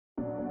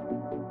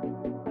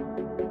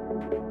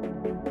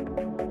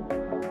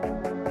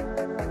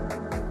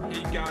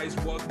guys,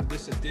 welcome to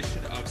this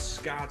edition of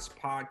Scott's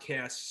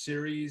podcast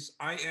series.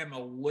 I am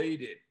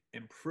elated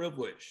and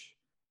privileged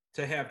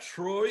to have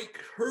Troy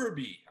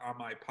Kirby on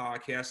my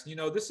podcast. You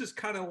know, this is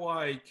kind of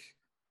like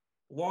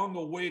long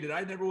awaited.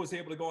 I never was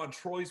able to go on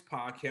Troy's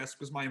podcast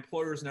because my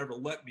employers never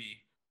let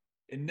me.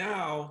 And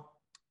now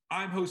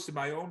I'm hosting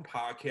my own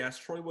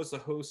podcast. Troy was the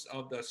host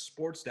of the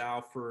Sports Dial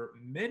for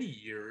many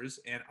years,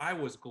 and I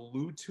was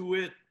glued to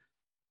it.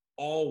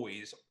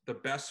 Always the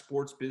best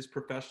sports biz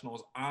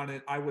professionals on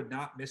it. I would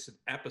not miss an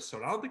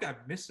episode. I don't think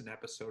I've missed an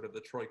episode of the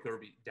Troy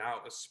Kirby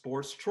Dial of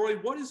Sports. Troy,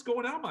 what is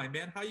going on, my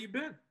man? How you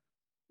been?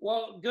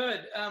 Well,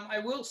 good. I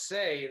will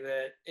say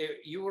that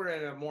you were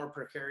in a more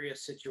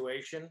precarious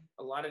situation.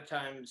 A lot of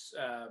times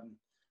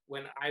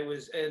when I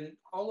was, and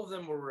all of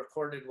them were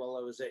recorded while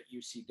I was at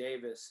UC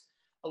Davis,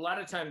 a lot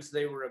of times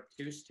they were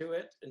obtuse to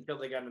it until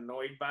they got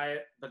annoyed by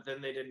it, but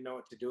then they didn't know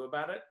what to do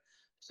about it.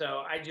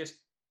 So I just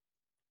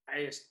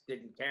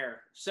didn't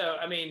care. So,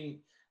 I mean,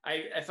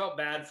 I felt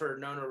bad for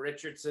Nona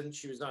Richardson.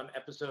 She was on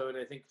episode,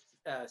 I think,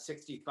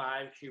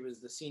 65. She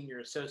was the senior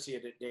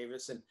associate at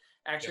Davis and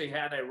actually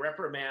had a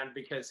reprimand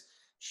because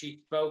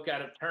she spoke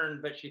out of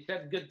turn, but she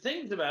said good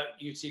things about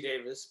UC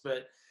Davis,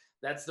 but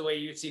that's the way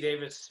UC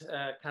Davis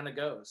kind of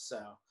goes. So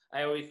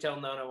I always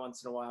tell Nona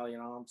once in a while,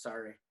 I'm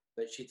sorry,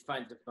 but she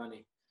finds it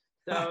funny.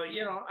 So,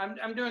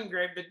 I'm doing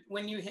great, but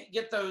when you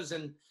get those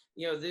and,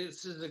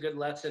 this is a good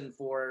lesson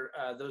for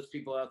those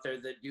people out there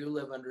that do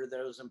live under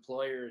those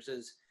employers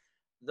is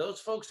those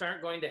folks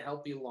aren't going to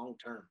help you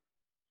long-term.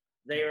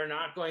 They are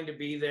not going to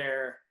be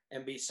there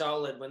and be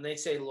solid. When they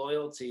say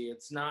loyalty,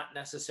 it's not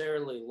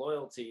necessarily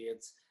loyalty.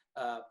 It's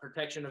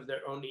protection of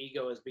their own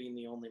ego as being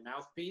the only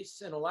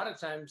mouthpiece. And a lot of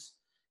times,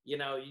 you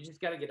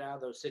just got to get out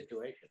of those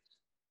situations.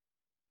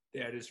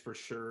 That is for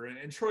sure.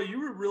 And Troy, you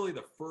were really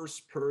the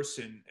first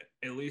person,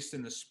 at least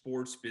in the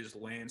sports biz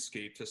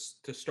landscape,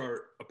 to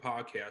start a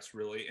podcast,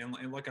 really. And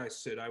like I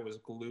said, I was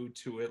glued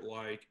to it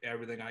like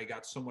everything. I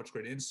got so much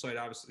great insight.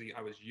 Obviously,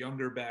 I was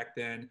younger back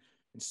then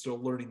and still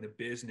learning the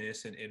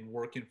business and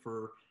working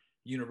for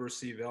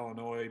University of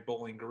Illinois,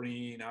 Bowling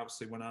Green.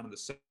 Obviously went on to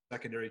the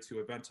secondary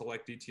to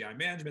Eventellect DTI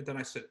management. Then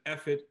I said,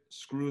 F it,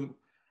 screw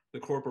the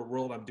corporate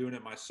world. I'm doing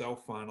it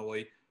myself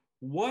finally.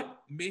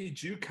 What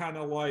made you kind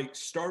of like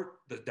start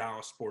the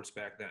Dial Sports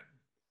back then?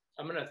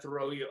 I'm going to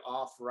throw you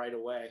off right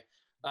away.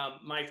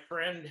 My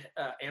friend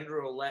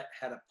Andrew Ouellette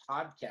had a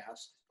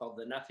podcast called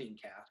The Nothing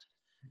Cast,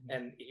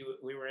 and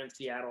we were in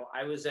Seattle.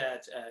 I was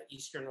at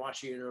Eastern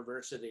Washington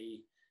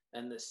University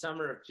in the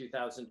summer of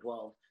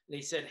 2012, and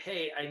he said,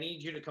 "Hey, I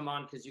need you to come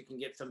on because you can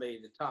get somebody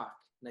to talk."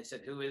 And I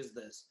said, "Who is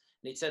this?"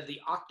 And he said,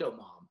 "The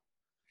Octomom."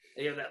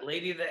 That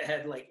lady that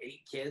had like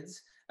 8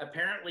 kids.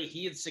 Apparently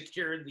he had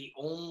secured the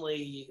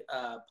only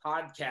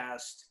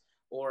podcast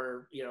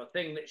or,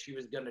 thing that she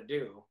was going to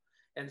do.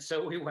 And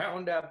so we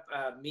wound up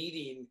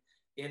meeting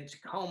in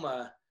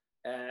Tacoma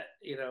at,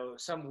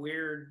 some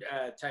weird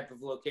type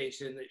of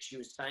location that she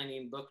was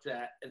signing books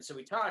at. And so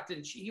we talked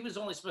and he was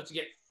only supposed to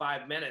get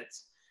 5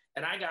 minutes.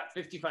 And I got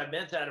 55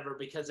 minutes out of her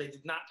because I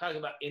did not talk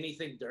about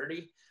anything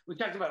dirty. We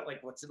talked about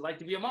like, what's it like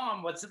to be a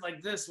mom? What's it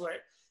like this way?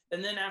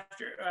 And then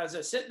after, as I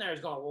was sitting there, I was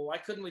going, well, why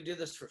couldn't we do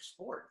this for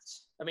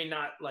sports? I mean,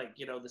 not like,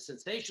 the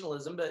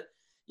sensationalism, but,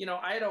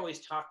 I had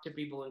always talked to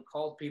people and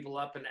called people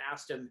up and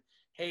asked them,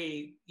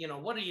 hey,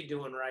 what are you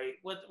doing right?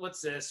 What's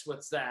this?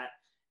 What's that?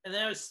 And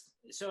then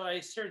so I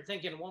started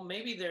thinking, well,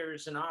 maybe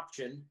there's an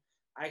option.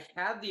 I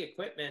had the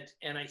equipment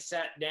and I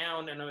sat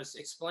down and I was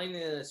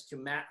explaining this to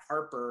Matt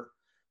Harper,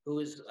 who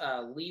was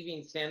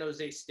leaving San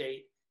Jose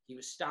State. He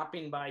was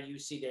stopping by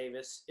UC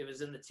Davis. It was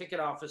in the ticket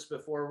office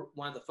before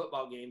one of the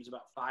football games,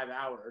 about 5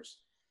 hours.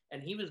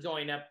 And he was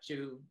going up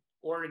to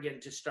Oregon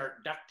to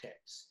start duck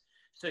takes.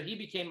 So he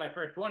became my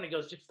first one. He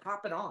goes, just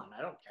pop it on.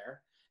 I don't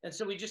care. And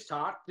so we just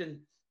talked. And,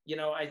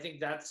 I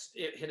think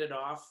it hit it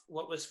off.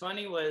 What was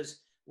funny was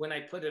when I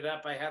put it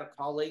up, I had a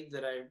colleague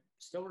that I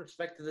still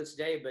respect to this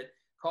day, but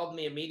called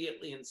me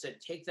immediately and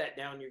said, take that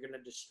down. You're going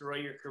to destroy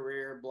your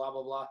career, blah,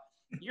 blah, blah.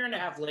 A year and a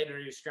half later,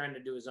 he was trying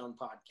to do his own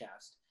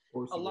podcast.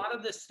 A lot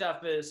of this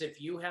stuff is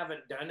if you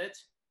haven't done it,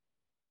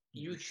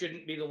 you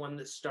shouldn't be the one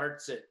that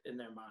starts it in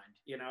their mind.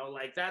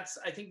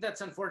 I think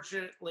that's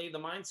unfortunately the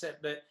mindset.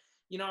 But,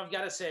 I've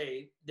got to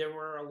say there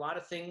were a lot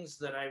of things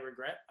that I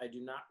regret. I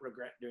do not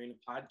regret doing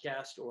a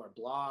podcast or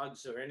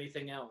blogs or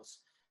anything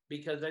else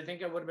because I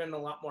think I would have been a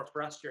lot more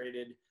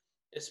frustrated,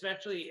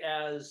 especially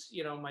as,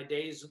 my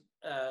days,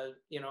 at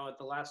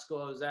the last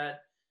school I was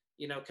at,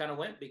 kind of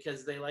went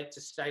because they like to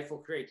stifle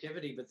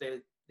creativity, but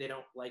they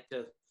don't like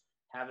to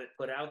have it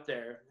put out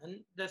there.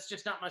 And that's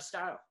just not my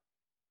style.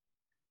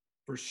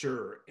 For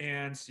sure.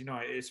 And,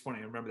 it's funny.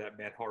 I remember that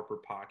Matt Harper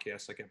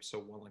podcast, like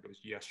episode 1, like it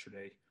was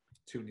yesterday,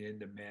 tuning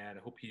into Matt. I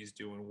hope he's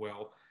doing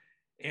well.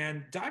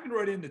 And diving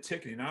right into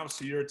ticketing,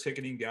 obviously you're a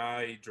ticketing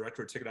guy,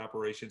 director of ticket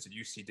operations at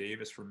UC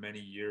Davis for many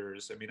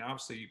years. I mean,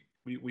 obviously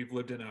we've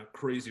lived in a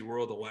crazy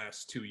world the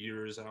last 2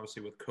 years,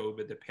 obviously with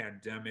COVID, the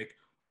pandemic.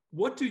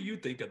 What do you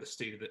think of the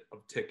state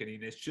of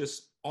ticketing? It's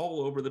just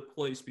all over the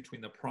place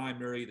between the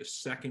primary, the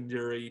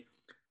secondary.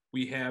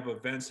 We have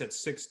events at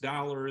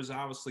 $6.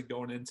 Obviously,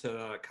 going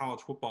into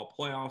college football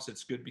playoffs,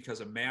 it's good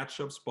because of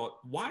matchups. But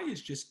why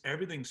is just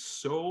everything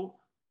so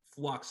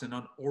flux and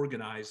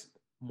unorganized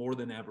more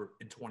than ever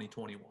in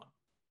 2021?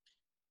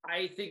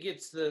 I think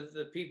it's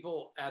the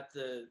people at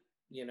the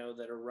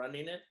that are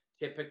running it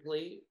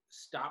typically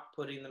stop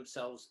putting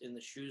themselves in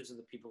the shoes of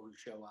the people who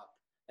show up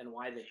and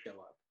why they show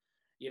up.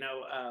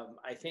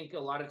 I think a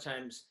lot of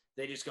times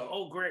they just go,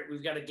 "Oh, great,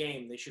 we've got a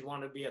game. They should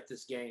want to be at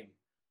this game."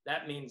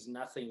 That means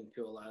nothing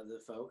to a lot of the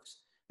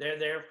folks. They're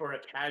there for a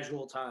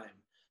casual time.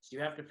 So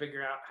you have to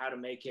figure out how to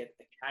make it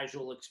a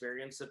casual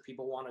experience that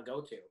people want to go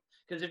to.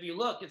 Because if you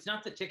look, it's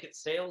not the ticket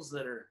sales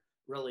that are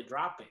really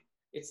dropping.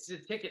 It's the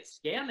ticket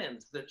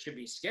scan-ins that should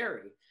be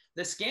scary.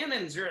 The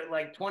scan-ins are at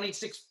like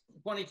 26,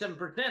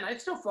 27%. I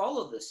still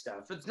follow this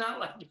stuff. It's not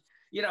like,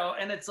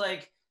 and it's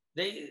like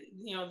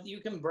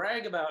you can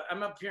brag about,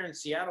 I'm up here in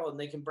Seattle and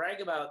they can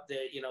brag about the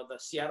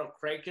Seattle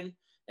Kraken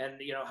and,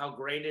 how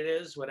great it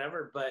is,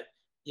 whatever. But,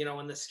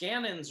 when the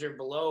scan-ins are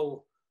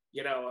below,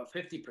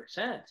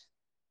 50%,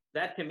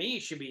 that to me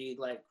should be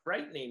like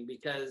frightening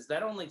because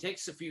that only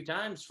takes a few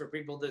times for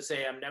people to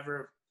say, I'm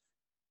never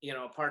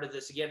part of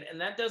this again. And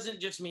that doesn't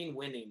just mean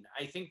winning.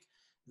 I think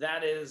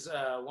that is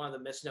one of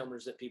the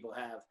misnomers that people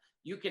have.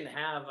 You can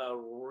have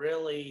a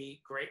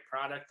really great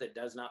product that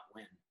does not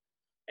win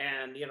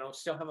and,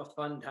 still have a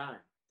fun time.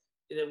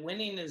 That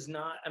winning is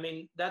not,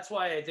 that's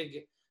why I think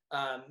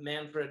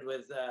Manfred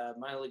with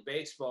minor league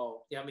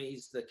baseball,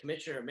 he's the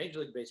commissioner of Major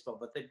League Baseball,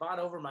 but they bought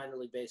over minor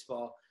league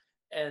baseball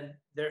and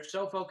they're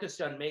so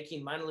focused on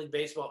making minor league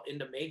baseball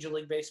into Major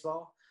League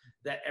Baseball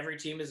that every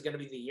team is going to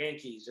be the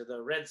Yankees or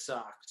the Red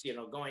Sox,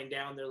 going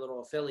down their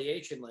little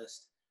affiliation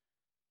list.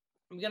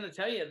 I'm going to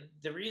tell you,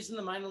 the reason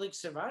the minor league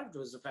survived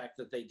was the fact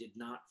that they did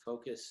not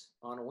focus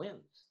on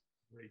wins.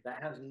 Right.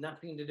 That has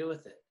nothing to do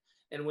with it.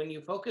 And when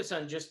you focus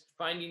on just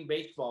finding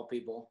baseball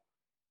people,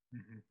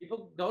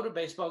 people go to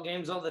baseball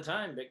games all the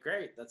time, but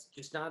great, that's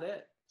just not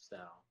it. So,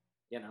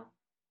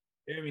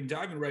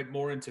 diving right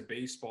more into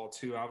baseball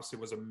too, obviously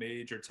was a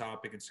major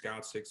topic in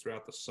Scottsdale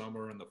throughout the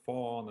summer and the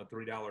fall, and the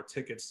 $3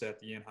 tickets that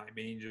the Anaheim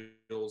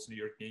Angels, New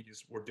York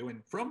Yankees were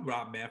doing from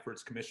Rob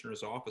Manfred's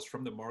commissioner's office,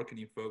 from the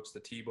marketing folks, the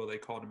TiVo, they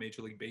call it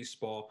Major League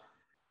Baseball.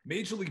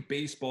 Major League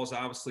Baseball is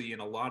obviously in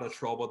a lot of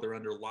trouble. They're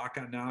under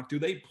lockout now. Do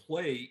they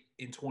play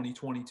in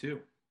 2022?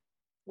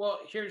 Well,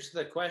 here's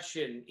the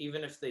question,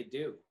 even if they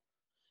do.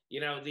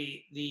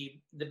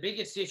 The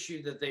biggest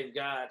issue that they've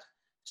got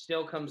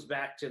still comes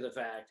back to the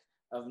fact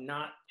of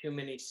not too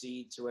many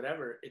seats or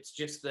whatever. It's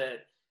just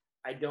that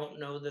I don't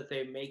know that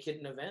they make it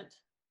an event.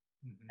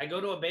 I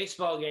go to a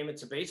baseball game,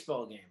 it's a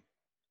baseball game.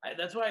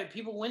 That's why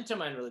people went to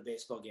minor league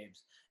baseball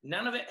games.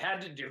 None of it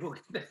had to do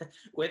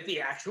with the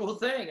actual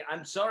thing.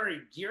 I'm sorry,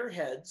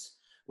 gearheads,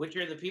 which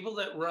are the people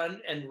that run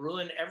and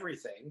ruin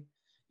everything,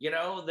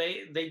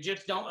 they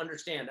just don't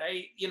understand.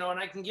 And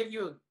I can give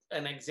you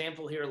an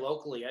example here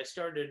locally. I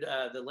started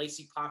the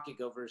Lacey Pocket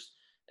Gophers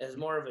as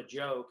more of a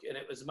joke, and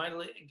it was minor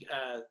league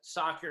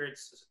soccer.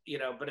 It's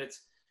but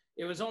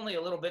it was only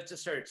a little bit to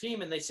start a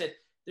team, and they said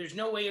there's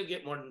no way you'll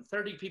get more than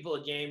 30 people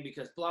a game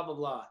because blah blah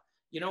blah.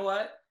 You know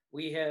what?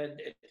 We had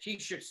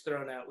T-shirts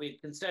thrown out, we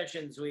had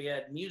concessions, we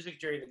had music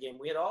during the game,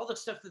 we had all the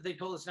stuff that they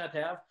told us not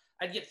to have.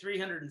 I'd get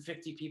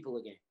 350 people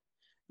a game.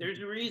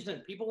 There's a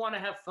reason people want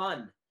to have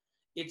fun.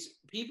 It's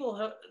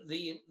people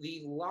the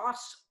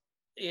loss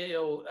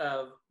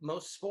of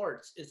most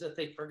sports is that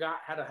they forgot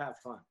how to have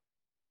fun.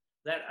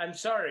 That I'm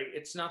sorry,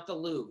 it's not the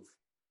Louvre.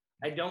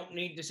 I don't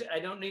need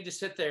to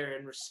sit there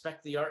and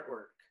respect the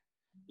artwork,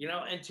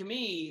 And to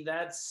me,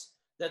 that's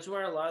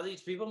where a lot of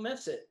these people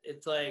miss it.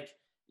 It's like,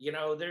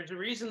 there's a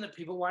reason that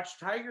people watch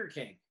Tiger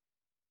King.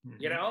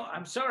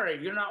 I'm sorry,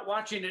 you're not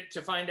watching it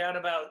to find out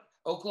about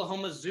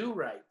Oklahoma zoo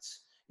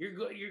rights.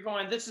 You're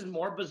going, this is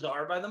more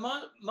bizarre by the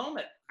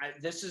moment.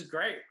 This is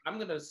great. I'm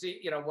going to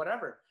see,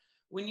 whatever.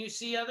 When you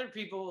see other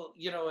people,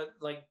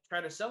 like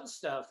try to sell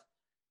stuff,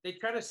 they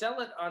try to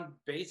sell it on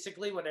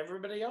basically what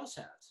everybody else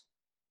has.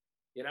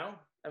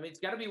 It's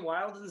got to be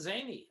wild and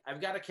zany. I've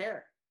got to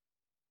care.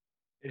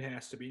 It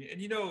has to be.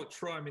 And,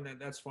 Troy,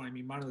 that's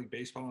fine. Minor league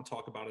baseball, I don't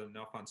talk about it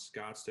enough on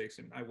Scott Stakes,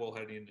 and I will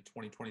heading into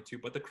 2022.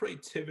 But the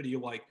creativity,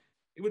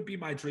 it would be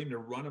my dream to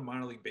run a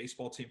minor league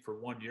baseball team for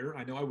 1 year.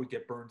 I know I would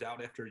get burned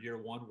out after year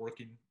one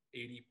working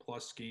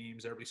 80-plus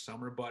games every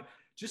summer, but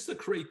just the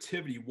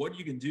creativity, what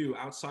you can do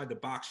outside the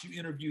box. You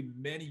interviewed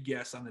many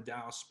guests on the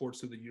Dallas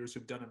Sports through the years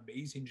who've done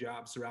amazing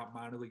jobs throughout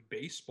minor league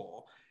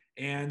baseball.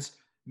 And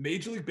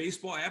Major League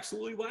Baseball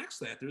absolutely lacks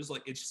that.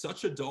 It's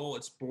such a dull,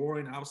 it's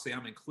boring. Obviously,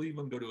 I'm in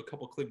Cleveland, go to a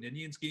couple of Cleveland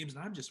Indians games,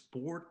 and I'm just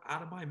bored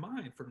out of my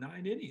mind for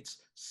 9 innings,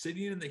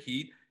 sitting in the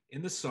heat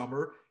in the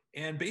summer.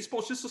 And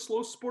baseball's just a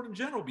slow sport in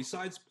general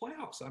besides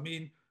playoffs.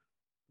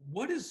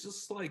 What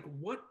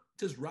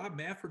does Rob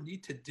Manfred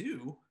need to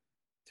do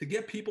to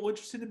get people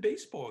interested in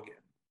baseball again?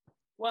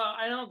 Well,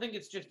 I don't think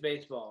it's just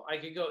baseball. I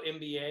could go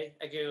NBA.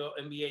 I could go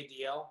NBA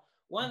DL.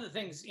 One of the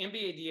things,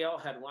 NBA DL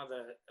had one of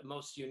the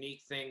most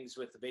unique things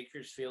with the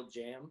Bakersfield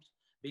Jams,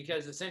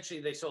 because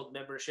essentially they sold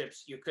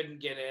memberships. You couldn't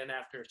get in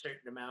after a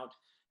certain amount.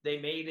 They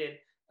made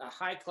it a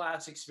high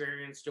class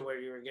experience to where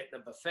you were getting a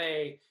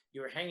buffet,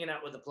 you were hanging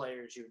out with the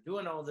players, you were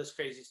doing all this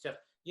crazy stuff.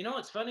 You know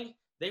what's funny?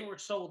 They were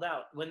sold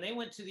out. When they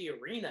went to the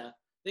arena,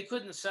 they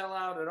couldn't sell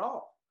out at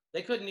all.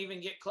 They couldn't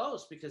even get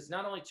close because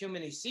not only too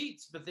many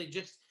seats, but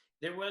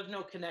there was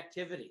no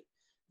connectivity.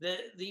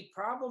 The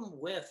problem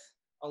with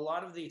a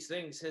lot of these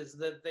things is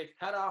that they've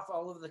cut off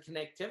all of the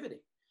connectivity.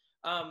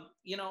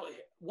 You know,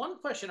 one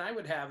question I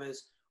would have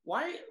is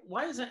why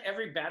isn't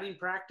every batting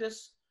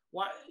practice,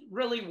 why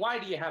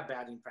do you have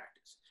batting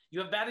practice?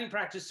 You have batting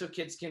practice so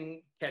kids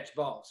can catch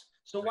balls.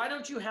 So why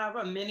don't you have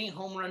a mini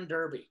home run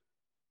derby?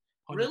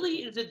 100%. Really?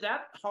 Is it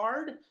that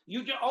hard?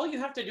 All you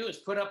have to do is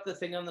put up the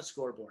thing on the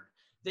scoreboard.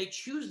 They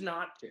choose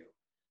not to.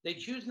 They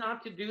choose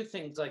not to do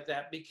things like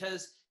that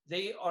because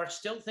they are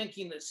still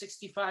thinking that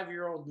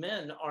 65-year-old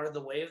men are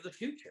the way of the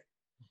future.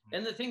 Mm-hmm.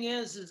 And the thing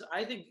is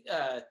I think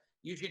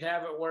you should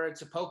have it where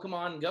it's a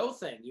Pokemon Go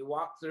thing. You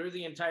walk through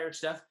the entire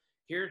stuff.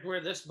 Here's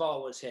where this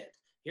ball was hit.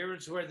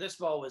 Here's where this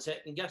ball was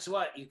hit. And guess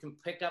what? You can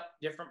pick up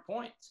different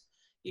points.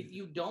 If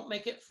you don't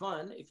make it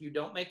fun, if you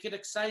don't make it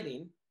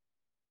exciting,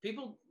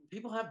 people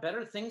have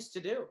better things to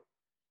do.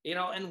 You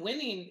know, and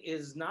winning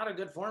is not a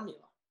good formula.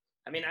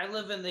 I mean, I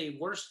live in the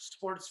worst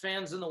sports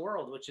fans in the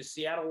world, which is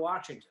Seattle,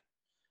 Washington,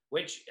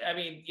 which, I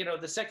mean, you know,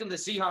 the second the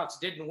Seahawks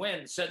didn't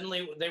win,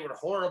 suddenly they were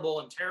horrible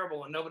and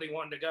terrible and nobody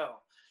wanted to go.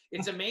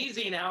 It's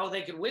amazing how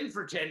they could win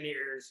for 10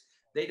 years.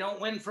 They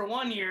don't win for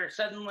 1 year.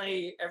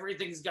 Suddenly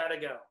everything's got to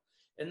go.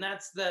 And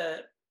that's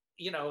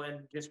you know,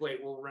 and just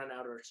wait, we'll run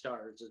out our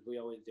stars as we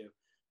always do.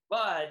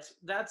 But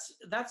that's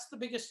the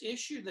biggest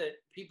issue that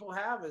people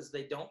have is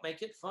they don't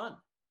make it fun.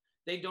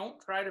 They don't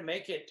try to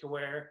make it to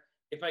where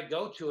if I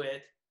go to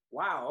it,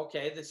 wow,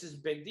 okay, this is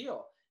a big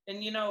deal.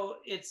 And, you know,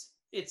 it's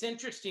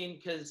interesting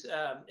because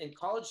in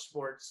college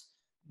sports,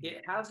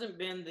 it hasn't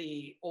been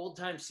the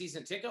old-time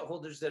season ticket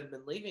holders that have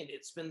been leaving.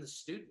 It's been the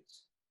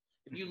students.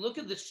 If you look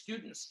at the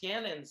student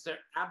scan-ins, they're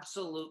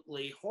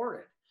absolutely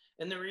horrid.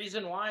 And the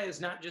reason why is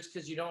not just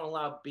because you don't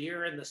allow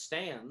beer in the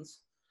stands,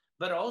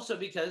 but also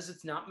because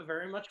it's not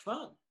very much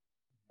fun.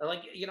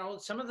 Like, you know,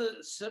 some of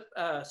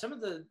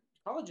the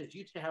colleges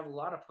used to have a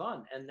lot of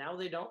fun, and now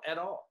they don't at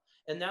all.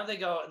 And now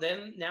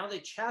they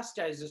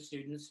chastise the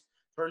students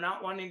for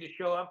not wanting to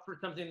show up for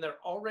something they're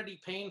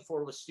already paying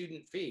for with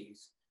student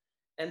fees.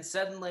 And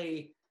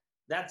suddenly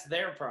that's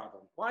their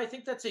problem. Well, I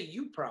think that's a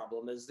you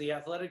problem as the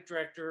athletic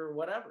director or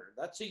whatever.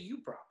 That's a you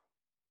problem.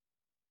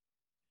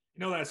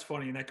 You know, that's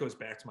funny. And that goes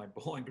back to my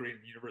Bowling Green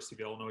and University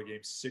of Illinois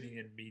game, sitting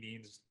in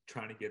meetings,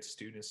 trying to get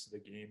students to the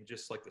game,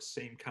 just like the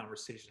same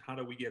conversation. How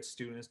do we get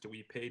students? Do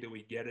we pay? Do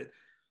we get it?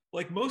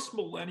 Like most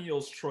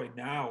millennials, Troy,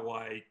 now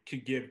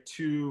could give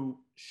two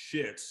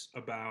shits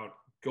about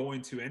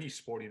going to any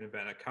sporting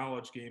event, a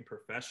college game,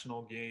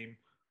 professional game,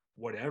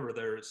 whatever.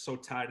 They're so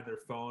tied to their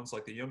phones,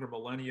 like the younger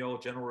millennial,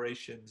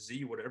 Generation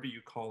Z, whatever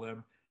you call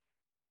them.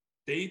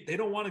 They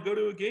don't want to go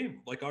to a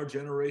game like our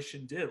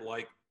generation did.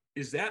 Like,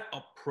 is that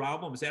a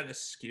problem? Is that a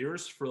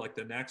scarce for like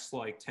the next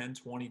like 10,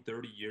 20,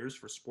 30 years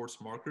for sports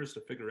marketers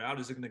to figure out?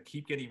 Is it going to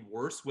keep getting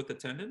worse with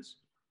attendance?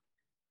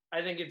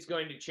 I think it's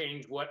going to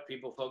change what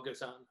people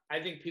focus on. I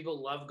think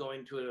people love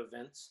going to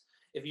events.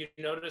 If you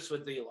notice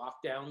with the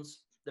lockdowns,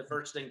 the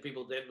first thing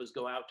people did was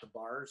go out to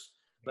bars,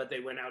 but they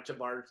went out to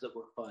bars that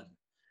were fun.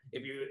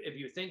 If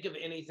you think of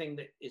anything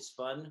that is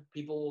fun,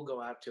 people will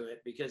go out to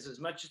it because as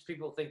much as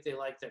people think they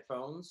like their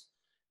phones,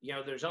 you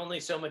know, there's only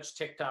so much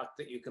TikTok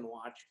that you can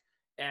watch.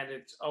 And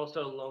it's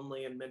also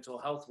lonely and mental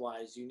health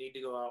wise. You need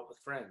to go out with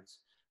friends.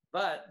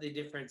 But the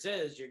difference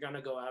is you're going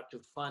to go out to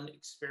fun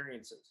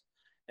experiences.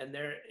 And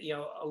there, you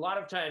know, a lot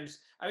of times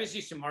I always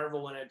used to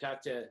marvel when I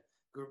talked to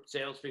group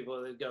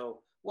salespeople, they'd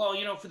go, well,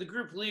 you know, for the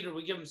group leader,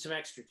 we give them some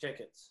extra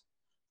tickets.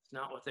 It's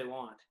not what they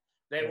want.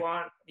 They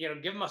want, you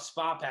know, give them a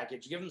spa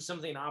package, give them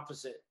something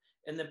opposite.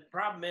 And the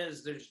problem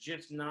is there's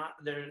just not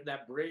there,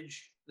 that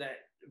bridge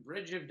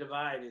of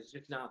divide is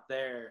just not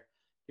there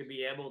to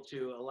be able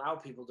to allow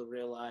people to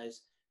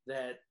realize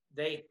that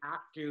they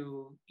have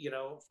to, you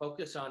know,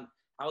 focus on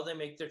how they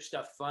make their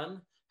stuff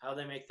fun, how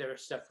they make their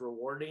stuff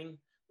rewarding,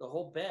 the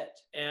whole bit.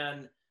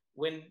 And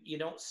when you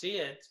don't see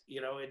it,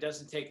 you know, it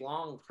doesn't take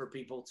long for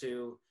people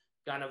to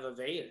kind of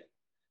evade it.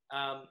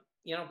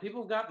 You know,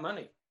 people got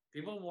money.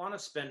 People want to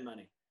spend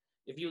money.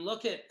 If you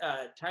look at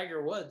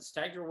Tiger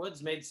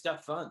Woods made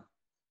stuff fun.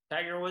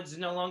 Tiger Woods is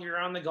no longer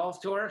on the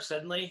golf tour.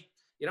 Suddenly,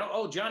 you know,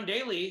 oh, John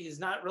Daly, he's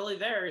not really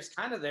there. He's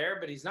kind of there,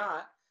 but he's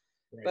not.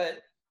 Right.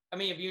 But I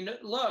mean, if you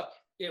look,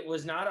 it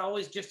was not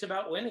always just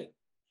about winning.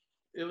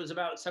 It was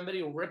about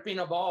somebody ripping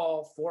a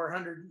ball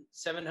 400,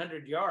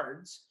 700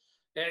 yards,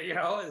 and, you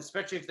know,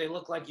 especially if they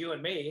look like you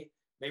and me,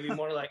 maybe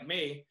more like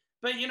me.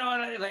 But, you know,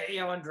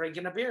 and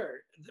drinking a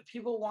beer. The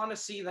people want to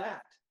see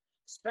that.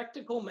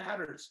 Spectacle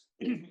matters.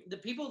 The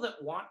people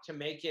that want to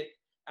make it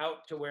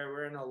out to where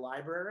we're in a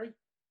library,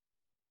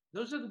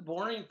 those are the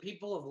boring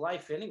people of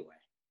life anyway.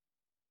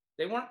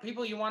 They weren't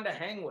people you want to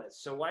hang with.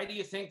 So why do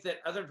you think that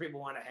other people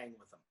want to hang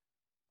with them?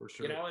 For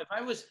sure. You know,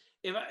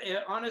 if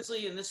I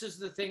honestly, and this is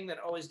the thing that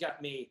always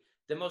got me,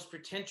 the most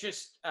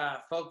pretentious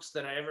folks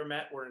that I ever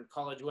met were in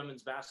college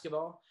women's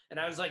basketball. And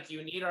I was like,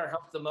 you need our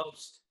help the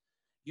most.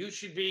 You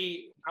should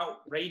be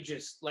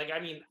outrageous. Like, I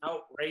mean,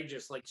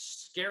 outrageous, like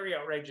scary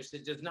outrageous.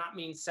 It does not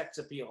mean sex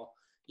appeal.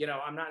 You know,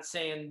 I'm not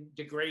saying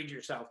degrade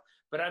yourself,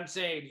 but I'm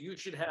saying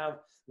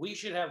we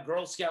should have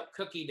Girl Scout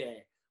Cookie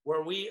Day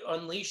where we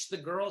unleash the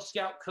Girl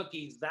Scout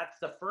cookies. That's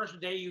the first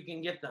day you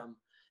can get them,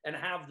 and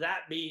have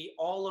that be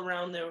all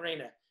around the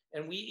arena.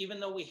 And even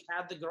though we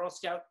had the Girl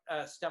Scout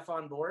stuff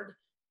on board,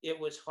 it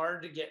was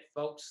hard to get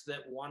folks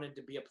that wanted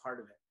to be a part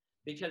of it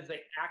because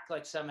they act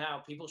like somehow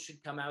people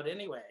should come out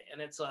anyway.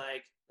 And it's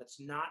like, that's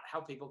not how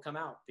people come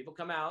out. People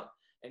come out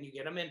and you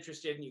get them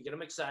interested and you get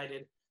them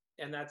excited.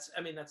 And that's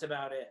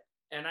about it.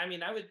 And I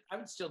mean, I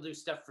would still do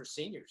stuff for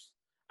seniors.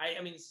 I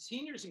mean,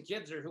 seniors and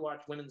kids are who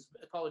watch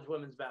college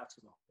women's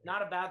basketball.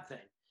 Not a bad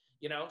thing,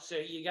 you know? So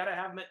you got to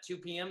have them at 2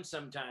 p.m.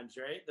 sometimes,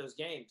 right? Those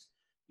games.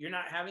 You're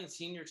not having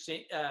senior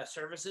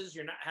services.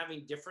 You're not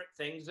having different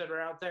things that are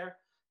out there.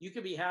 You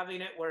could be having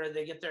it where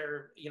they get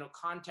their, you know,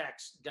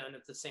 contacts done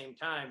at the same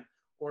time,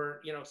 or,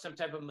 you know, some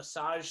type of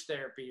massage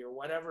therapy or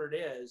whatever it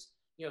is,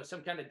 you know,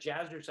 some kind of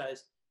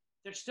jazzercise.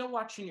 They're still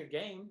watching your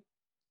game,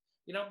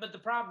 you know, but the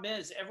problem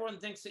is everyone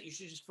thinks that you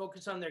should just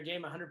focus on their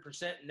game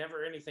 100% and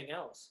never anything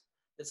else.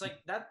 It's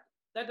like that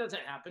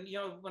doesn't happen. You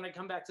know, when I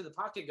come back to the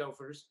Pocket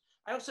Gophers,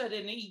 I also had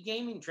an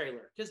e-gaming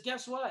trailer because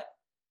guess what?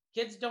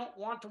 Kids don't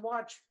want to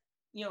watch,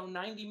 you know,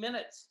 90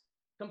 minutes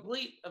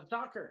complete of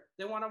soccer.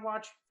 They want to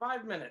watch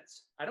 5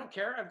 minutes. I don't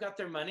care. I've got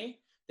their money.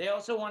 They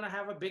also want to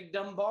have a big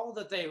dumb ball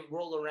that they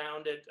roll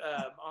around it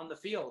on the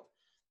field,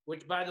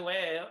 which, by the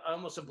way, I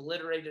almost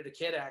obliterated a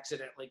kid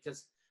accidentally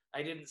because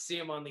I didn't see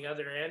him on the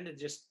other end and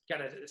just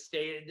kind of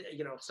stayed,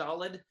 you know,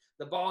 solid.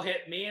 The ball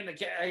hit me and the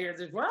kid, I hear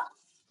this, what?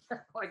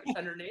 Like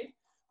underneath.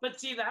 But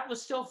see, that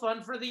was still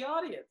fun for the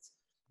audience.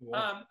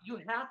 Yeah. You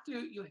have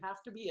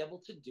to be able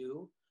to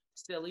do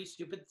silly,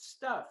 stupid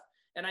stuff.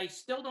 And I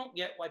still don't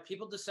get why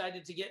people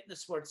decided to get in the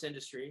sports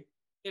industry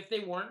if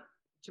they weren't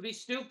to be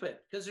stupid,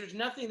 because there's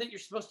nothing that you're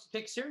supposed to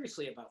take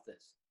seriously about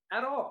this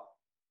at all.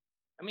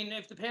 I mean,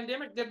 if the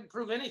pandemic didn't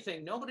prove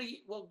anything,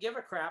 nobody will give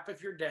a crap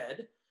if you're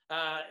dead.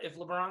 If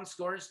LeBron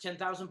scores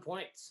 10,000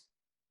 points,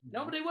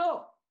 nobody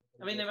will.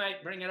 I mean, they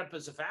might bring it up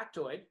as a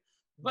factoid,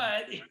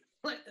 but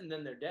and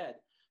then they're dead.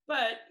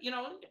 But, you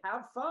know,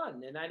 have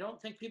fun. And I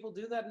don't think people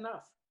do that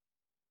enough.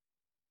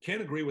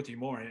 Can't agree with you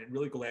more. And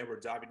really glad we're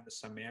diving into the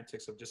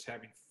semantics of just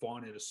having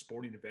fun at a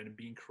sporting event and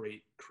being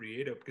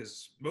creative,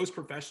 because most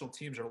professional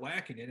teams are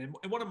lacking it. And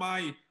one of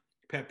my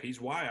pet peeves,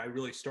 why I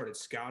really started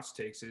Scott's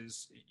Takes,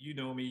 is, you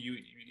know me,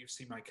 you've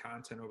seen my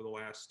content over the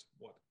last,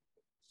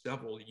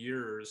 several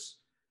years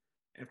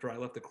after I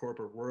left the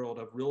corporate world,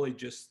 of really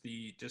just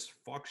the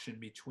dysfunction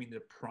between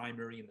the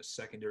primary and the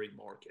secondary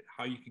market.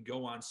 How you can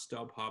go on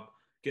StubHub,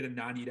 get a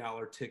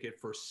 $90 ticket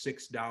for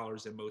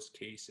 $6 in most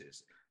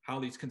cases. How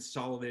these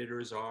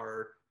consolidators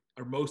are,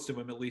 or most of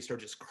them at least, are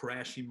just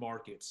crashing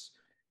markets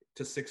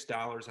to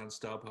 $6 on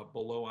StubHub,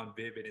 below on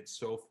Vivid, and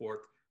so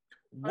forth.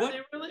 Are they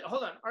really,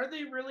 hold on, are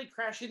they really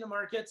crashing the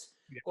markets?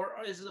 Yeah. Or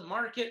is the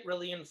market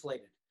really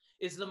inflated?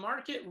 Is the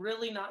market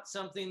really not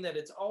something that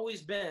it's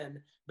always been,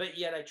 but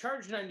yet I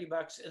charge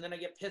 $90 and then I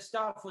get pissed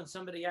off when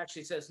somebody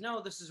actually says,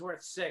 no, this is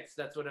worth $6.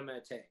 That's what I'm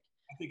going to take.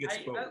 I think it's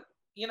both.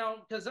 You know,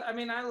 because I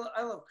mean, I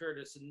love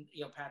Curtis and,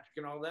 you know, Patrick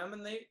and all them,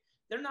 and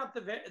they're not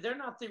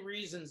the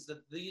reasons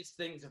that these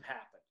things have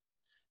happened.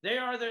 They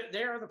are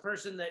the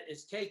person that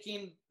is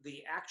taking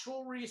the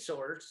actual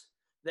resource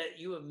that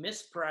you have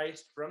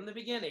mispriced from the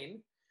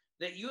beginning,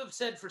 that you have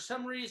said for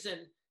some reason,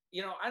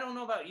 you know, I don't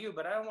know about you,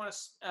 but I don't want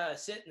to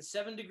sit in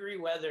 7-degree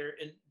weather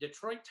in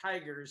Detroit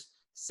Tigers'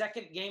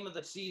 second game of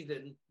the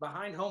season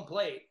behind home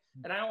plate,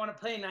 and I don't want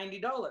to pay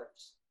 $90.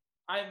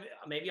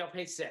 Maybe I'll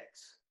pay $6.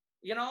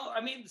 You know, I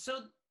mean,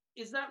 so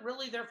is that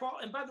really their fault?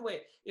 And by the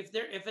way, if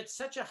it's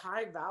such a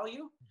high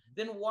value,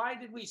 then why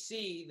did we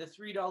see the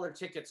 $3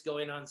 tickets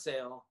going on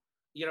sale,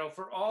 you know,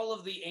 for all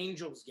of the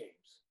Angels games?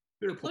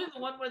 Including the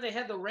one where they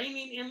had the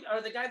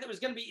the guy that was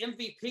going to be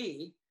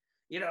MVP,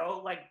 you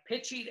know, like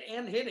pitching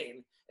and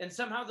hitting, and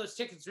somehow those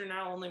tickets are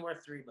now only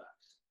worth $3.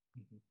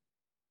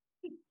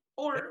 Mm-hmm.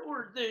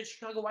 Or the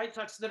Chicago White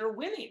Sox that are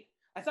winning.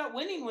 I thought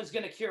winning was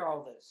going to cure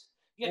all this.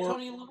 You get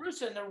Tony La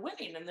Russa and they're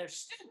winning, and they're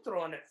still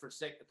throwing it for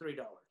 $3.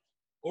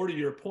 Or to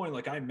your point,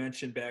 like I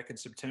mentioned back in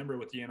September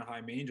with the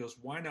Anaheim Angels,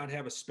 why not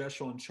have a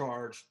special and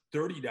charge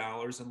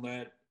 $30 and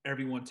let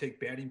everyone take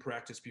batting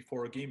practice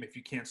before a game if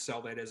you can't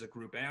sell that as a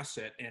group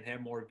asset, and have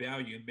more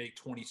value and make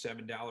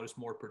 $27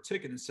 more per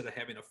ticket instead of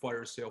having a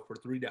fire sale for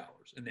 $3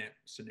 in that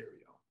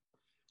scenario?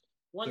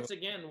 Once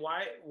again,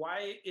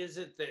 why is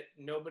it that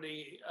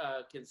nobody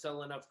can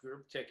sell enough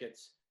group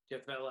tickets to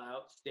fill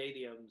out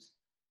stadiums,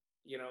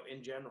 you know,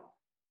 in general?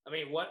 I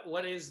mean,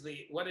 what is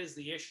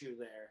the issue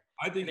there?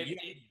 I think,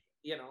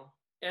 you know,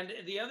 and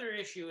the other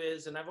issue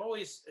is, and I've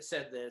always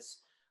said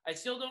this, I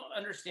still don't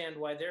understand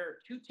why there are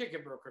 2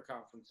 ticket broker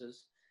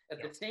conferences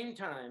at the same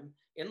time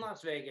in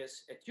Las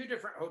Vegas at 2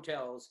 different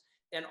hotels,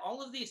 and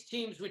all of these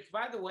teams, which,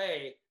 by the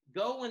way,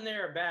 go when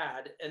they're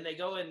bad and they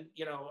go and,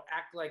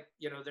 act like,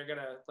 they're going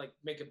to like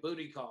make a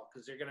booty call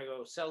because they're going to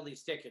go sell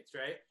these tickets,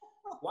 right?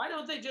 Why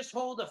don't they just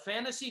hold a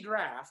fantasy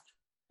draft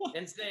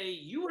and say,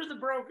 you were the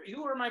broker,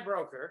 you were my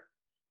broker.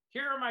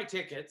 Here are my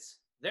tickets.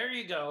 There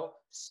you go.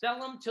 Sell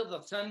them till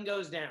the sun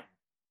goes down.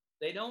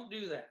 They don't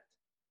do that.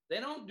 They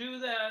don't do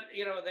that.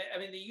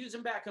 They use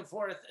them back and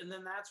forth. And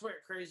then that's where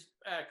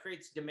it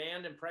creates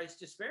demand and price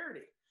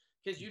disparity,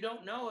 because you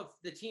don't know if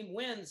the team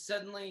wins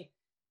suddenly,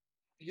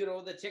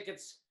 the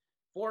ticket's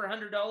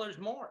 $400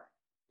 more.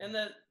 And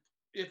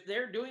if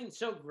they're doing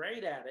so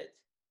great at it,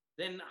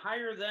 then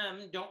hire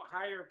them. Don't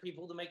hire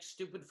people to make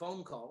stupid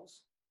phone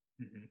calls.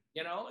 Mm-hmm.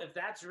 If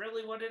that's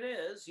really what it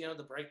is,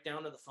 the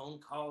breakdown of the phone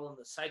call and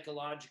the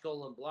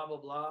psychological and blah,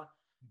 blah, blah,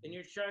 mm-hmm. and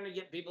you're trying to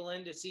get people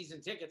into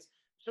season tickets.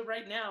 So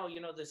right now,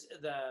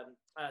 the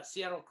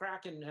Seattle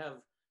Kraken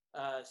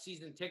have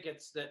season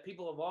tickets that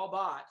people have all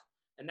bought,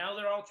 and now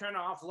they're all trying to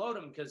offload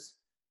them because,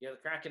 the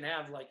Kraken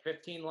have like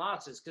 15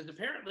 losses because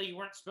apparently you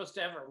weren't supposed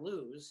to ever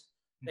lose.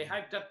 They mm-hmm.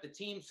 hyped up the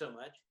team so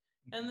much.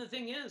 Mm-hmm. And the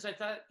thing is, I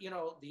thought,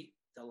 the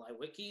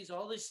Lewicki's,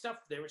 all this stuff,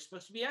 they were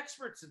supposed to be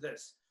experts at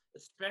this,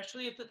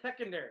 especially at the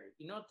secondary.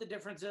 You know what the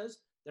difference is?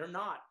 They're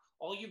not.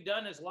 All you've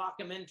done is lock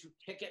them into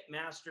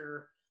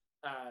Ticketmaster,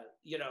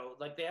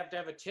 like they have to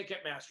have a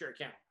Ticketmaster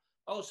account.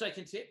 Oh, so I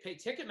can pay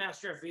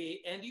Ticketmaster a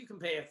fee, and you can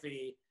pay a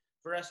fee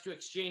for us to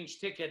exchange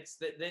tickets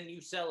that then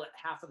you sell at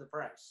half of the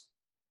price.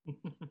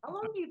 How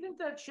long do you think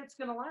that shit's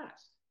going to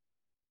last?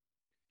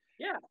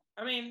 Yeah.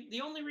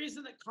 The only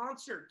reason that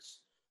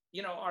concerts,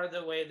 are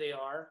the way they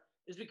are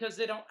is because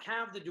they don't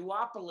have the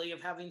duopoly of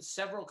having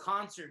several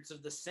concerts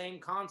of the same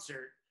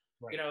concert.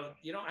 Right.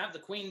 You don't have the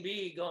Queen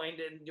Bee going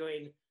and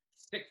doing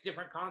 6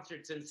 different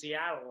concerts in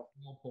Seattle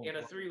in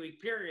a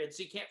 3-week period,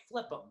 so you can't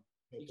flip them.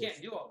 You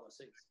can't do all those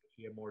things.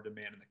 You have more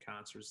demand in the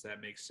concerts. That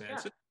makes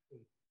sense. Yeah.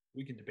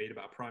 We can debate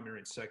about primary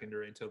and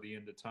secondary until the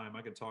end of time.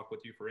 I can talk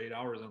with you for 8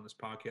 hours on this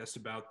podcast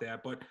about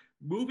that. But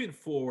moving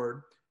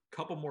forward, a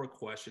couple more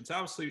questions.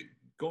 Obviously,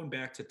 going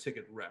back to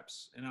ticket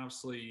reps, and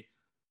obviously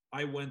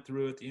I went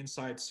through it, the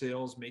inside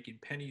sales, making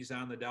pennies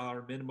on the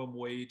dollar, minimum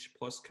wage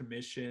plus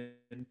commission,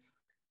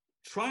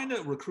 trying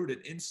to recruit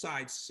an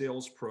inside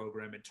sales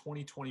program in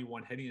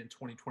 2021, heading in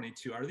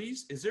 2022.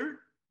 Is there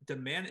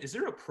demand? Is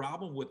there a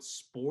problem with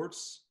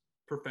sports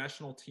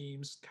professional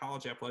teams,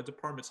 college athletic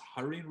departments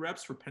hiring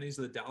reps for pennies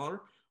of the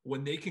dollar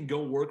when they can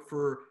go work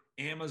for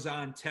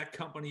Amazon, tech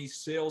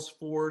companies,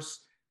 Salesforce,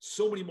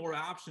 so many more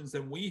options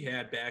than we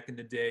had back in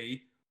the day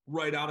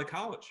right out of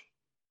college?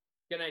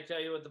 Can I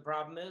tell you what the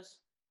problem is?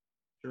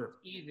 Sure.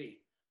 It's easy.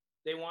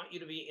 They want you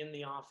to be in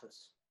the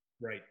office.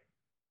 Right.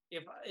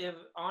 If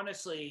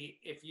honestly,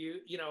 if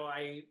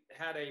I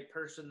had a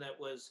person that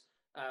was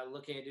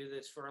looking to do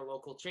this for a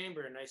local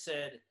chamber, and I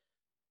said,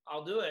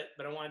 I'll do it,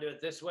 but I want to do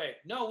it this way.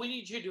 No, we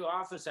need you to do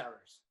office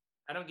hours.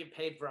 I don't get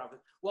paid for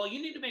office. Well,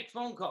 you need to make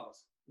phone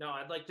calls. No,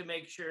 I'd like to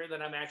make sure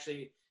that I'm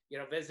actually,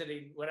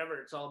 visiting whatever.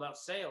 It's all about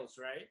sales,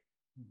 right?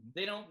 Mm-hmm.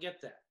 They don't get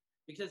that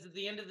because at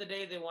the end of the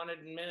day, they want an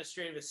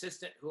administrative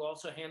assistant who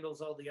also handles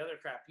all the other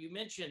crap. You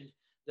mentioned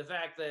the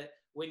fact that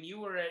when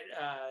you were at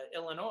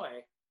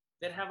Illinois,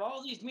 that have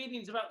all these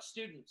meetings about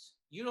students.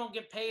 You don't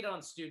get paid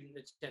on student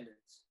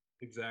attendance.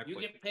 Exactly. You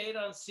get paid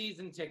on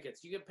season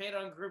tickets. You get paid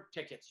on group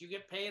tickets. You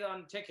get paid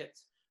on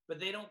tickets, but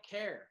they don't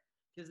care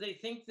because they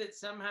think that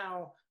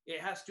somehow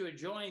it has to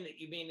adjoin that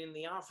you being in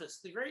the office.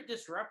 The great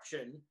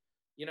disruption,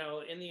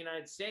 in the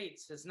United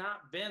States has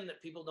not been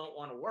that people don't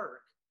want to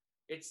work.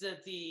 It's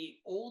that the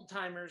old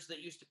timers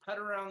that used to put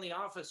around the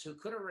office who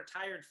could have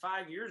retired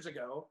 5 years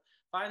ago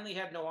finally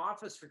had no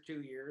office for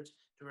 2 years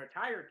to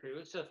retire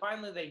to. So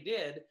finally they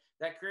did.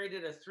 That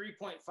created a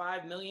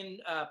 3.5 million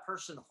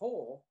person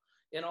hole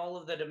in all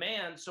of the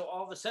demand. So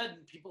all of a sudden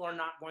people are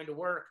not going to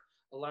work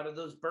a lot of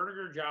those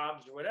burger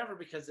jobs or whatever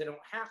because they don't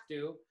have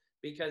to,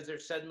 because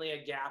there's suddenly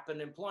a gap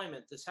in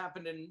employment. This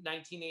happened in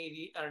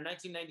 1980 or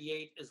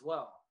 1998 as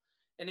well.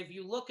 And if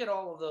you look at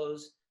all of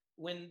those,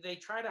 when they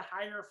try to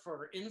hire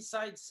for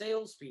inside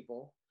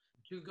salespeople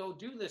to go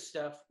do this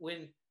stuff,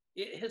 when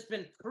it has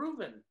been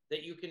proven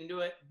that you can do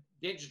it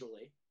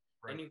digitally,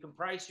 right, and you can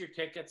price your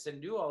tickets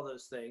and do all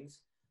those things.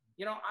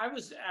 I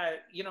was,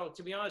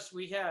 to be honest,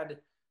 we had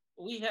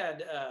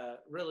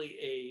really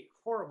a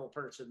horrible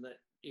person that,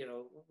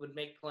 would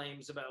make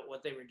claims about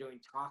what they were doing,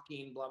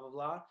 talking, blah, blah,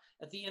 blah.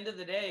 At the end of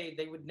the day,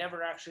 they would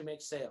never actually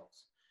make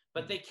sales,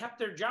 but they kept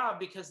their job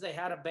because they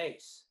had a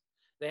base.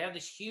 They have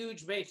this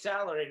huge base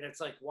salary, and it's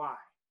like, why?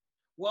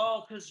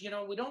 Well, because,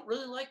 we don't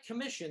really like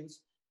commissions.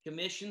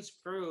 Commissions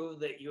prove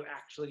that you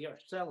actually are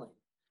selling.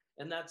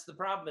 And that's the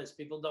problem, is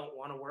people don't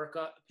want to work.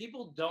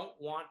 People don't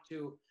want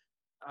to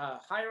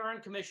hire on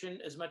commission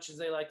as much as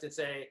they like to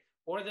say,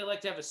 or they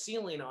like to have a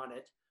ceiling on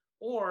it,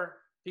 or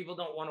people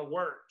don't want to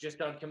work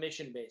just on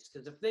commission base.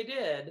 Because if they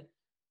did,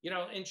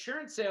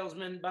 insurance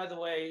salesmen, by the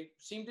way,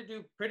 seem to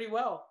do pretty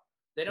well.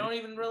 They don't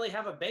even really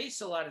have a base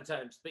a lot of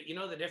times. But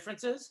the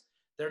difference is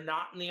they're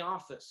not in the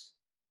office.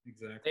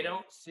 Exactly. They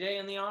don't stay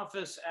in the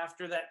office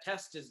after that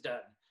test is done.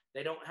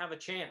 They don't have a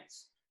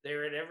chance.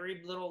 They're at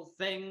every little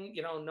thing,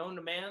 known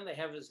to man. They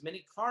have as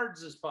many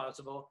cards as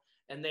possible,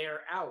 and they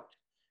are out.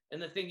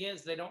 And the thing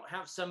is, they don't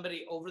have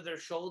somebody over their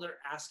shoulder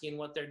asking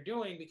what they're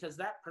doing because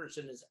that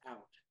person is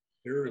out.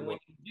 Very And well.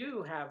 when you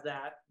do have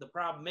that, the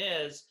problem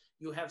is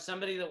you have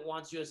somebody that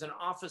wants you as an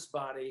office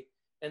body,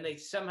 and they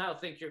somehow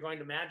think you're going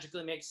to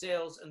magically make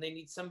sales, and they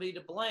need somebody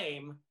to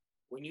blame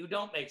when you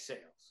don't make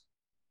sales.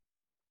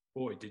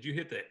 Boy, did you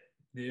hit the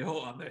nail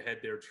on the head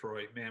there,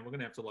 Troy? Man, we're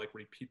gonna have to like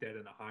repeat that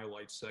in a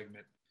highlight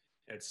segment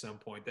at some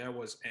point. That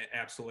was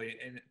absolutely,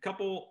 and a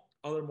couple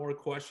other more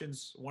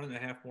questions,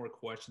 1.5 more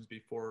questions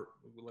before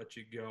we let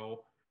you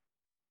go.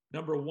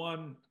 Number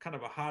one, kind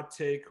of a hot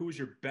take. Who's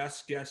your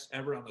best guest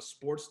ever on the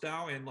Sports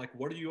Dial? And like,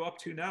 what are you up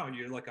to now?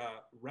 You're like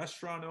a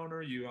restaurant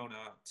owner. You own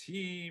a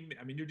team.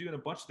 I mean, you're doing a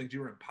bunch of things.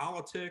 You're in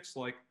politics.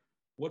 Like,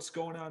 what's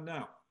going on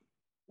now?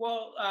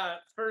 Well,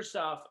 first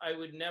off, I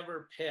would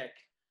never pick,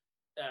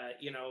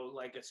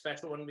 like a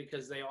special one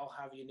because they all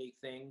have unique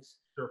things.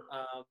 Sure.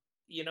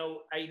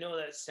 I know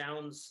that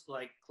sounds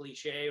like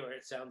cliche or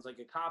it sounds like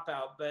a cop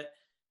out, but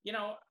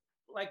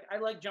like I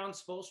like John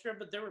Spolstra,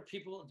 but there were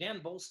people.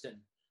 Dan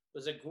Bolston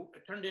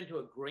turned into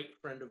a great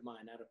friend of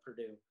mine out of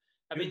Purdue.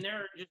 I mean,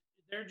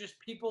 they're just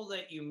people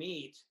that you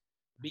meet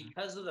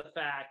because of the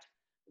fact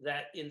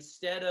that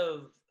instead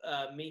of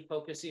me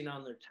focusing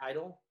on their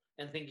title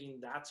and thinking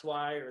that's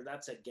why or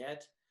that's a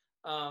get,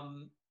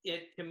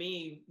 it to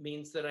me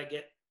means that I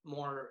get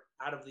more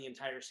out of the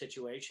entire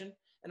situation.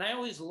 And I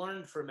always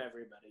learned from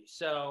everybody.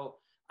 So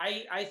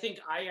I think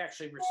I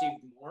actually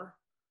received more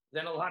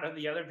than a lot of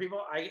the other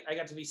people. I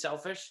got to be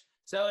selfish.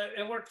 So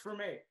it worked for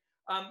me.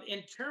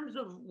 In terms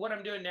of what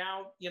I'm doing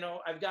now,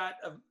 I've got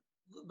a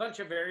bunch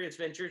of various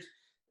ventures.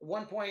 At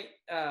one point,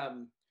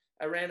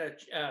 I ran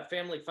a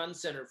family fun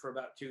center for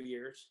about 2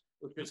 years,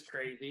 which was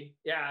crazy.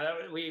 Yeah,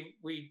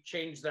 we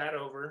changed that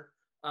over.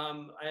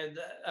 I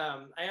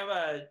have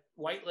a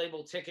white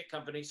label ticket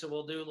company, so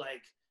we'll do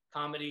like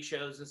comedy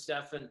shows and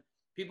stuff, and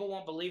people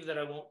won't believe that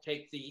I won't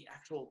take the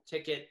actual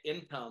ticket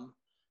income,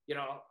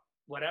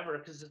 whatever,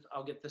 because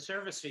I'll get the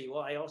service fee.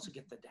 Well, I also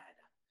get the data.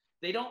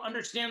 They don't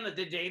understand that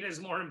the data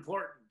is more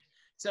important.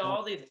 So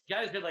all these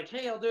guys are like,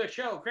 hey, I'll do a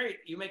show. Great.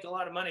 You make a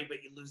lot of money, but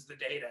you lose the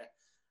data.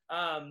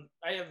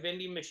 I have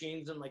vending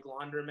machines and like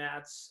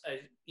laundromats.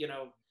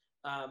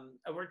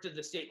 I worked at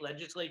the state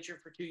legislature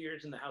for 2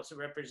 years in the House of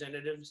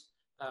Representatives,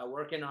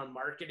 working on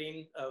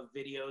marketing of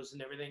videos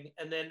and everything.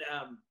 And then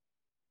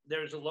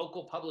there's a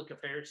local public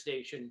affairs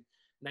station,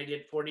 and I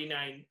did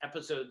 49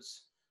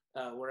 episodes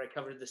where I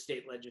covered the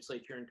state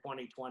legislature in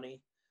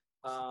 2020.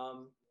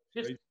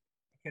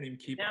 Can't even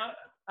keep now.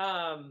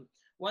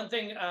 One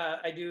thing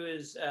I do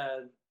is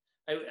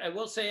I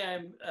will say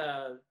I'm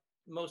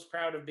most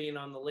proud of being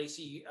on the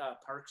Lacey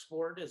Parks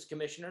Board as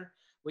commissioner.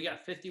 We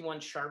got 51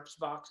 Sharps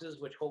boxes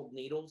which hold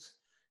needles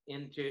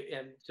and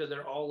so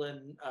they're all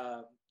in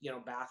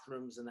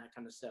bathrooms and that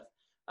kind of stuff.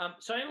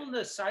 So I own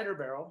the Cider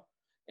Barrel,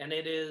 and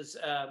it is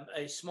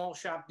a small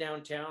shop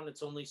downtown.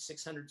 It's only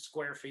 600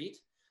 square feet,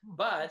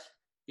 but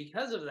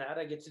because of that,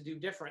 I get to do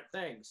different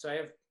things. So I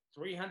have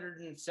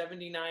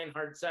 379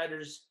 hard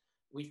ciders.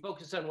 We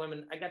focus on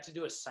women. I got to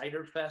do a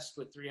cider fest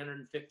with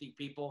 350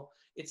 people.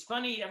 It's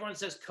funny. Everyone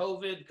says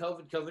COVID.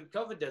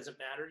 COVID doesn't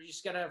matter. You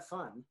just got to have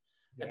fun.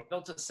 Yep. I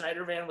built a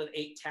cider van with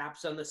 8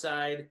 taps on the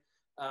side.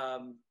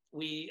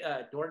 We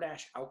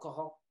DoorDash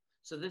alcohol.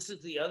 So this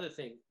is the other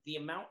thing, the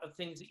amount of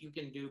things that you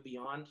can do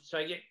beyond. So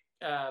I get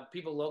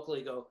people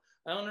locally go,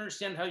 I don't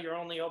understand how you're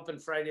only open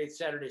Friday,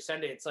 Saturday,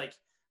 Sunday. It's like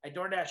I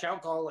DoorDash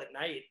alcohol at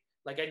night.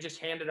 Like I just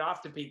hand it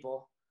off to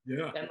people.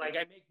 Yeah. And like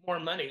I make more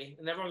money.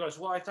 And everyone goes,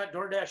 well, I thought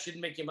DoorDash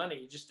shouldn't make you money.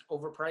 You just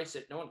overprice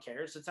it. No one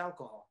cares. It's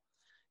alcohol.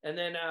 And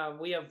then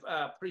we have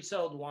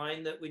pre-sold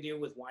wine that we do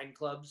with wine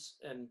clubs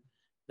and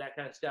that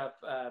kind of stuff.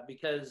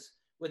 Because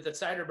with the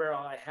Cider Barrel,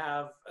 I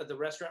have the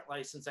restaurant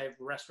license. I have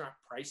restaurant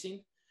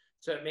pricing.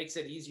 So it makes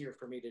it easier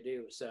for me to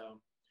do.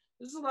 So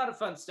this is a lot of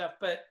fun stuff.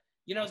 But,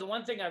 the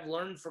one thing I've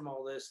learned from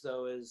all this,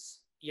 though, is,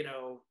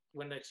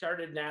 when I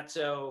started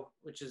NATSO,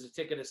 which is a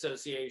ticket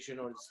association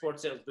or the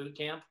sports sales boot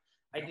camp,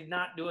 I did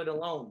not do it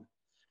alone.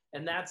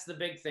 And that's the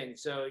big thing.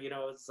 So,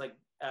 it's like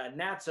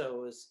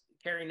NATSO is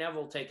Carrie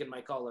Neville taking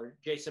my call, or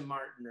Jason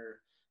Martin,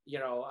 or,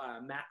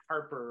 Matt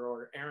Harper,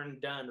 or Aaron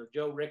Dunn, or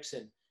Joe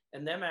Rickson,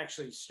 and them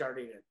actually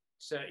starting it.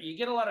 So you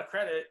get a lot of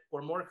credit,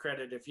 or more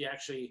credit, if you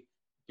actually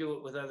do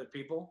it with other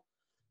people,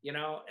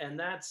 and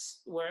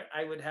that's where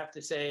I would have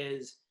to say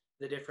is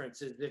the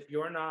difference is if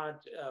you're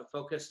not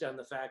focused on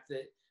the fact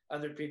that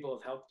other people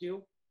have helped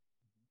you,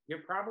 you're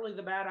probably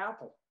the bad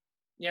apple,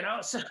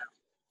 so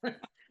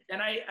and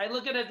I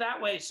look at it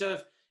that way. So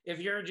if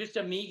you're just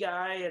a me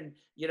guy and,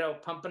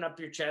 pumping up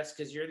your chest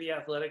because you're the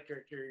athletic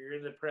director,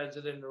 you're the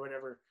president or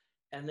whatever,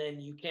 and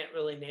then you can't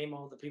really name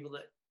all the people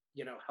that,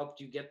 helped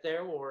you get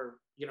there or,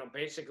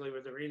 basically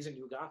were the reason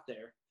you got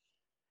there,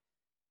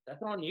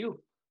 that's on you.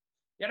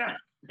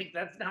 Like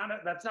that's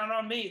not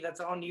on me. That's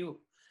on you.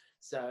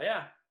 So,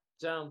 yeah.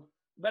 So,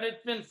 but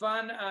it's been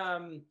fun.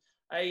 I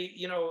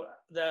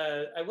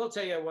will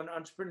tell you, I won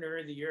Entrepreneur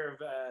of the Year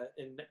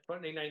in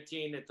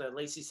 2019 at the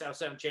Lacey South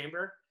Sound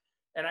Chamber.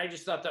 And I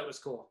just thought that was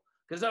cool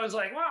because I was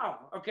like,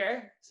 wow,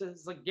 okay. So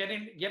it's like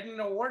getting an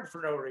award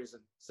for no reason.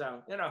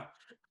 So,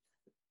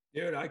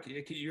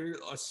 Dude, you're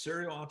a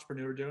serial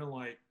entrepreneur doing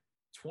like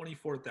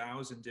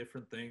 24,000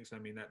 different things. I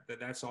mean,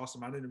 that's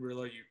awesome. I didn't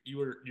realize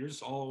you're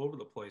just all over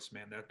the place,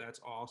 man.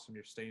 That's awesome.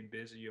 You're staying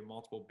busy. You have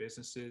multiple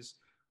businesses.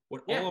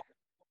 What yeah.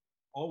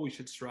 all we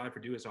should strive to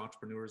do as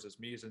entrepreneurs, as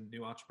me as a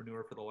new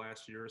entrepreneur for the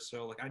last year or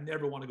so, like I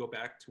never want to go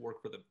back to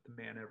work for the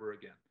man ever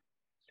again.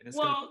 And it's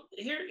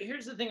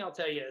here's the thing I'll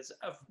tell you is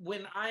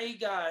when I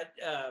got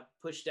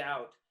pushed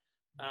out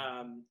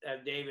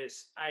of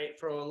Davis,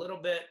 for a little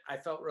bit I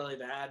felt really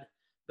bad,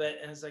 but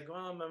I was like, well,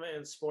 I'm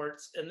in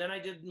sports, and then I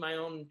did my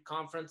own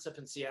conference up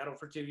in Seattle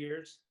for 2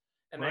 years,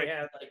 and I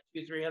had like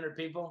 200-300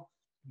 people.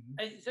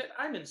 I said,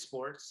 I'm in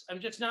sports. I'm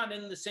just not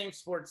in the same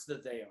sports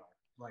that they are.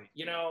 Right.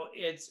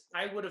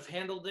 I would have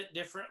handled it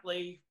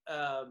differently,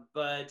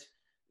 but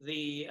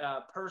the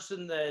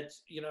person that,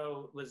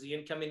 was the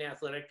incoming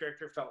athletic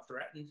director felt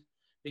threatened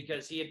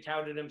because he had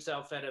touted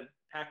himself at a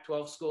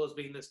Pac-12 school as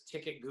being this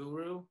ticket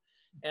guru.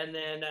 And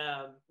then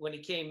when he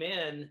came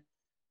in,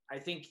 I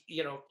think,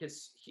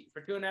 because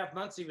for 2.5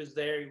 months he was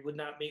there, he would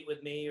not meet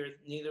with me or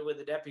neither with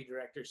the deputy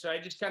director. So I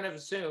just kind of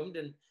assumed.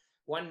 And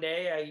one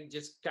day I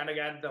just kind of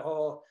got the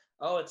whole,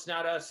 oh, it's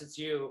not us, it's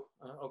you.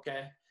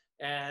 Okay.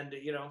 And,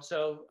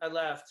 so I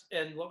left.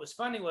 And what was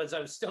funny was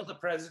I was still the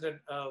president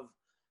of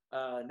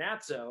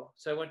NATSO.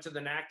 So I went to the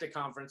NACTA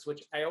conference,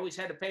 which I always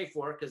had to pay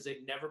for because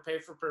they'd never pay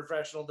for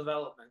professional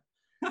development.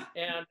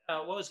 And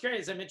what was great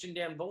is I mentioned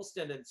Dan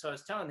Bolston. And so I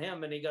was telling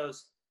him, and he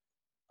goes,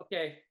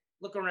 okay,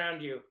 look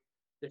around you.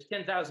 There's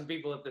 10,000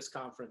 people at this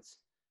conference.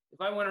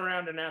 If I went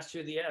around and asked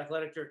who the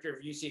athletic director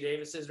of UC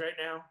Davis is right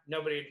now,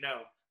 nobody would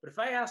know. But if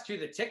I asked who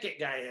the ticket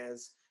guy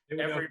is,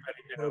 everybody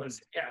knows.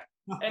 Yeah.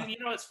 And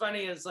what's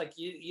funny is like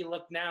you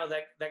look now,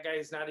 that guy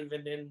is not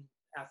even in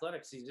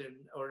athletics. He's in,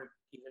 or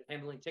even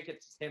handling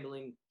tickets. He's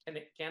handling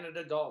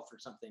Canada Golf or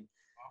something.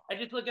 I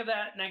just look at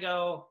that and I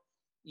go,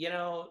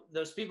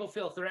 those people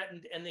feel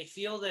threatened, and they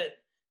feel that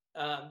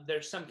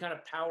there's some kind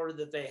of power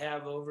that they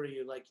have over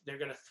you. Like they're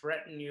going to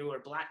threaten you or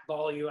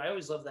blackball you. I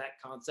always love that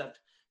concept.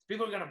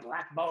 People are going to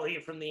blackball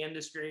you from the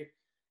industry.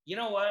 You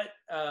know what?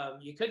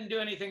 You couldn't do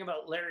anything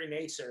about Larry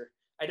Nassar.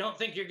 I don't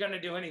think you're going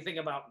to do anything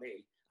about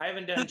me. I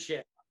haven't done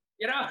shit.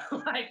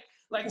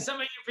 Like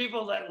some of you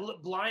people that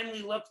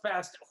blindly look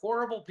past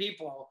horrible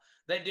people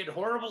that did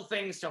horrible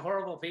things to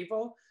horrible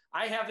people.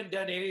 I haven't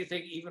done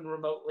anything even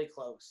remotely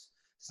close.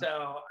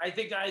 So I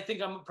think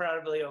I'm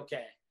probably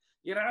okay.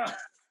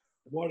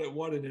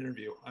 What an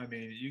interview. I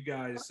mean, you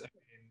guys,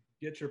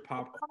 get your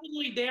pop.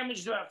 Probably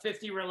damaged about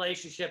 50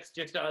 relationships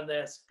just on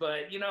this,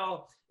 but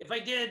if I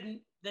did,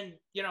 then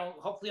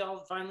hopefully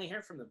I'll finally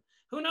hear from them.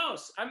 Who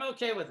knows? I'm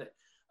okay with it.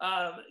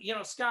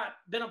 Scott,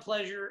 been a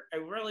pleasure. I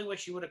really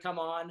wish you would have come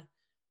on.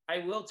 I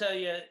will tell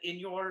you, in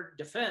your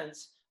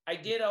defense, I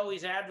did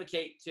always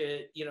advocate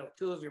to,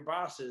 two of your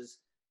bosses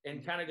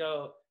and kind of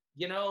go,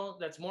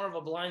 that's more of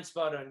a blind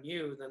spot on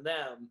you than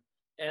them.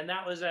 And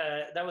that was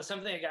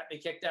something that got me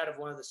kicked out of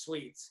one of the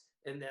suites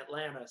in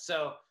Atlanta.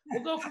 So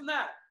we'll go from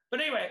that. But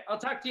anyway, I'll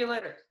talk to you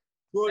later.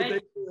 Troy,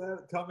 thank you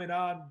for coming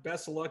on.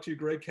 Best of luck to you.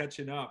 Great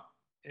catching up.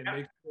 And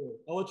make sure.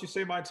 I'll let you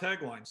say my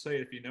tagline. Say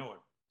it if you know it.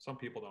 Some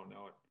people don't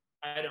know it.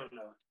 I don't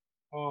know.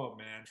 Oh,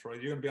 man, Troy,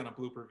 you're going to be on a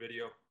blooper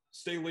video.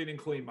 Stay lean and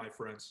clean, my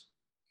friends.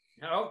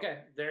 Okay,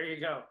 there you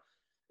go.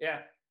 Yeah.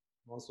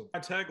 Awesome. My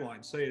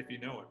tagline, say it if you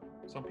know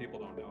it. Some people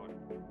don't know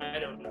it. I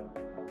don't know.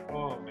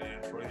 Oh,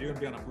 man, Troy, you're going to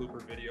be on a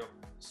blooper video.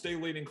 Stay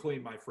lean and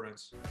clean, my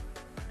friends.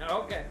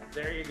 Okay,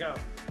 there you go.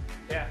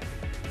 Yeah.